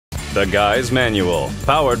The Guy's Manual,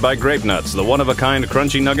 powered by Grape-Nuts, the one-of-a-kind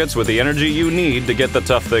crunchy nuggets with the energy you need to get the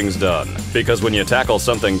tough things done. Because when you tackle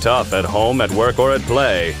something tough at home, at work, or at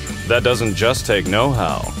play, that doesn't just take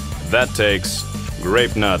know-how. That takes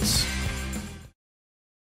Grape-Nuts.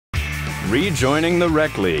 Rejoining the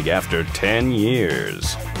rec league after 10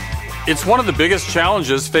 years. It's one of the biggest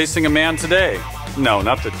challenges facing a man today. No,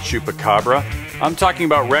 not the chupacabra. I'm talking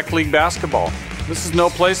about rec league basketball. This is no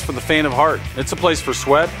place for the faint of heart. It's a place for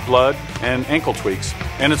sweat, blood, and ankle tweaks.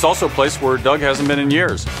 And it's also a place where Doug hasn't been in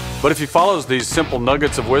years. But if he follows these simple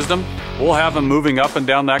nuggets of wisdom, we'll have him moving up and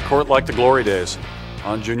down that court like the glory days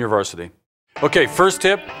on junior varsity. Okay, first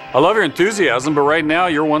tip. I love your enthusiasm, but right now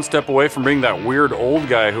you're one step away from being that weird old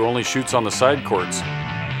guy who only shoots on the side courts.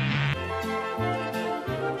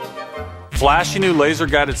 Flashy new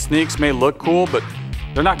laser-guided sneaks may look cool, but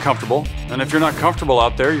they're not comfortable. And if you're not comfortable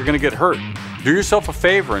out there, you're going to get hurt. Do yourself a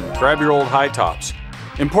favor and grab your old high tops.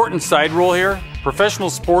 Important side rule here,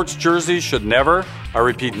 professional sports jerseys should never, I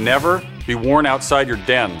repeat never, be worn outside your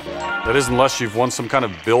den. That is unless you've won some kind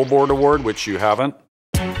of billboard award, which you haven't.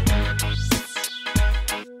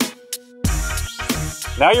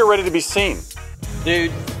 Now you're ready to be seen.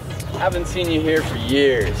 Dude, I haven't seen you here for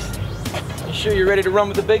years. You sure you're ready to run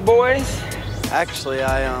with the big boys? Actually,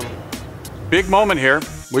 Big moment here,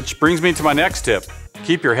 which brings me to my next tip.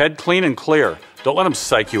 Keep your head clean and clear. Don't let them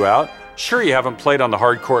psych you out. Sure, you haven't played on the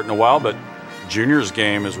hard court in a while, but junior's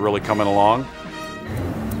game is really coming along.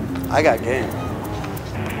 I got game.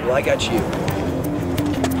 Well, I got you.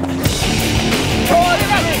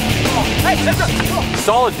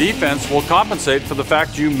 Solid defense will compensate for the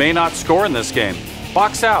fact you may not score in this game.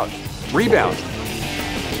 Box out. Rebound.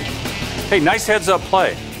 Hey, nice heads-up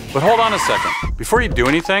play. But hold on a second. Before you do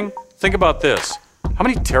anything, think about this. How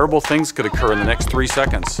many terrible things could occur in the next 3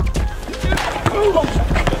 seconds?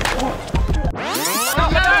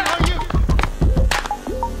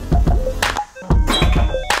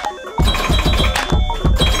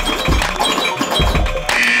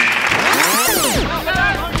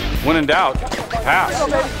 When in doubt, pass.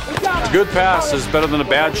 A good pass is better than a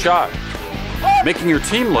bad shot. Making your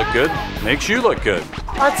team look good makes you look good.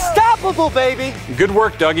 Unstoppable, baby! Good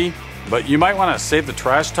work, Dougie. But you might want to save the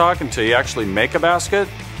trash talk until you actually make a basket.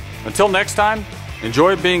 Until next time,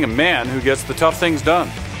 enjoy being a man who gets the tough things done.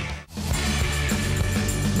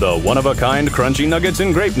 The one-of-a-kind crunchy nuggets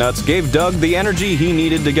and Grape-Nuts gave Doug the energy he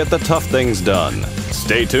needed to get the tough things done.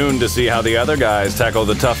 Stay tuned to see how the other guys tackle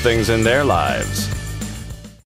the tough things in their lives.